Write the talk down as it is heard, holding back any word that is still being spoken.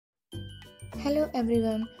Hello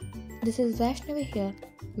everyone, this is Vaishnavi here.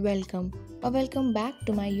 Welcome back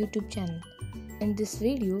to my YouTube channel. In this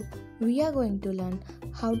video, we are going to learn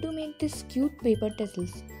how to make these cute paper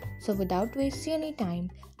tassels. So without wasting any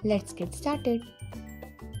time, let's get started.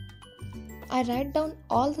 I write down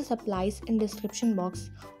all the supplies in description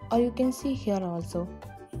box, or you can see here also.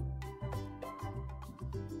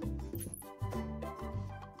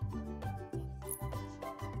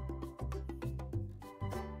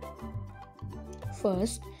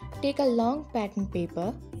 First, take a long pattern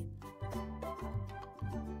paper.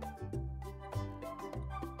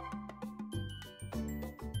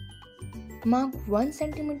 Mark 1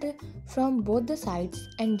 cm from both the sides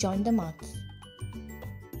and join the marks.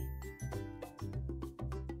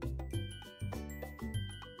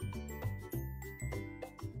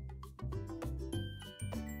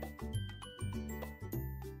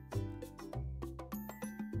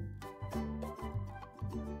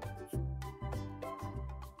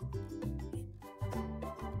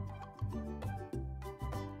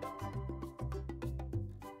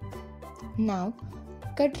 Now,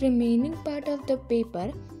 cut remaining part of the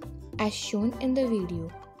paper as shown in the video.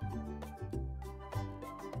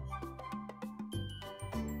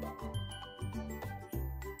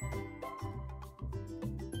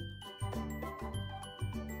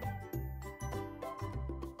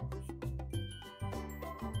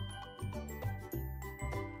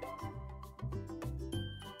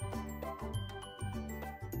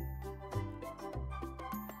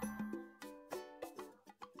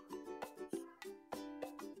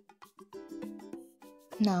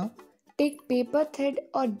 Now, take paper thread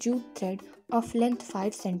or jute thread of length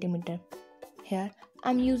 5 cm. Here,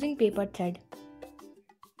 I am using paper thread.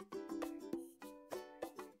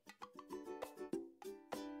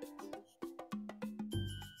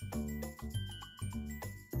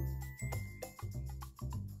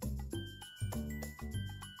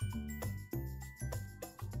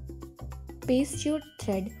 Paste your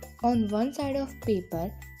thread on one side of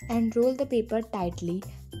paper and roll the paper tightly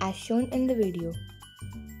as shown in the video.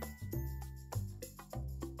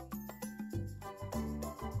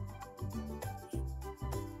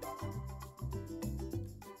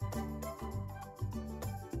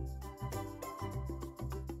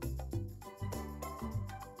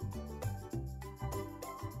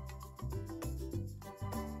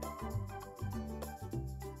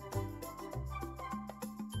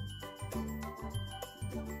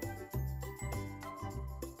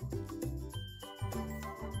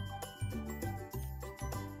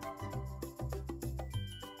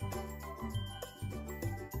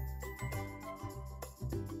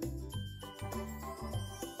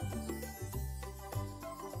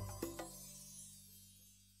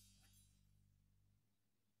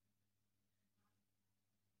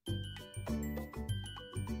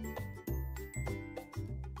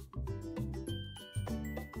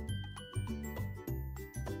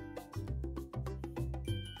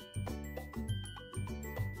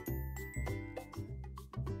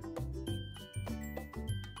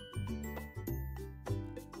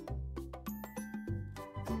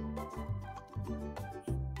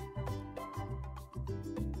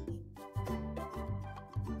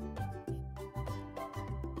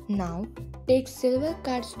 Now, take silver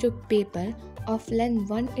cardstock paper of length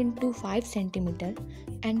 1 into 5 cm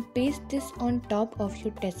and paste this on top of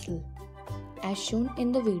your tassel, as shown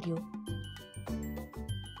in the video.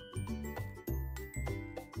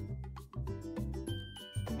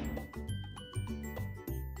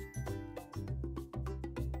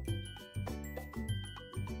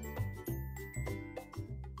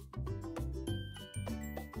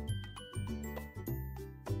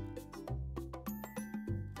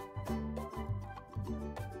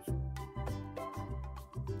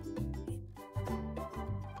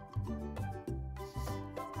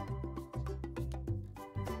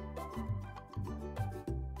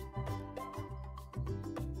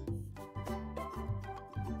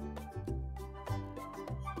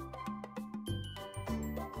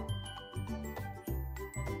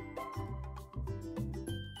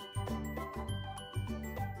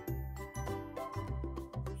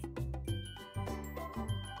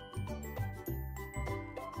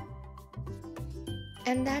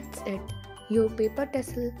 And that's it. Your paper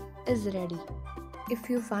tassel is ready. If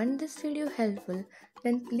you find this video helpful,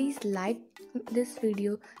 then please like this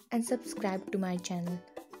video and subscribe to my channel.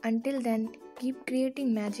 Until then, keep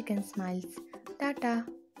creating magic and smiles. Tata!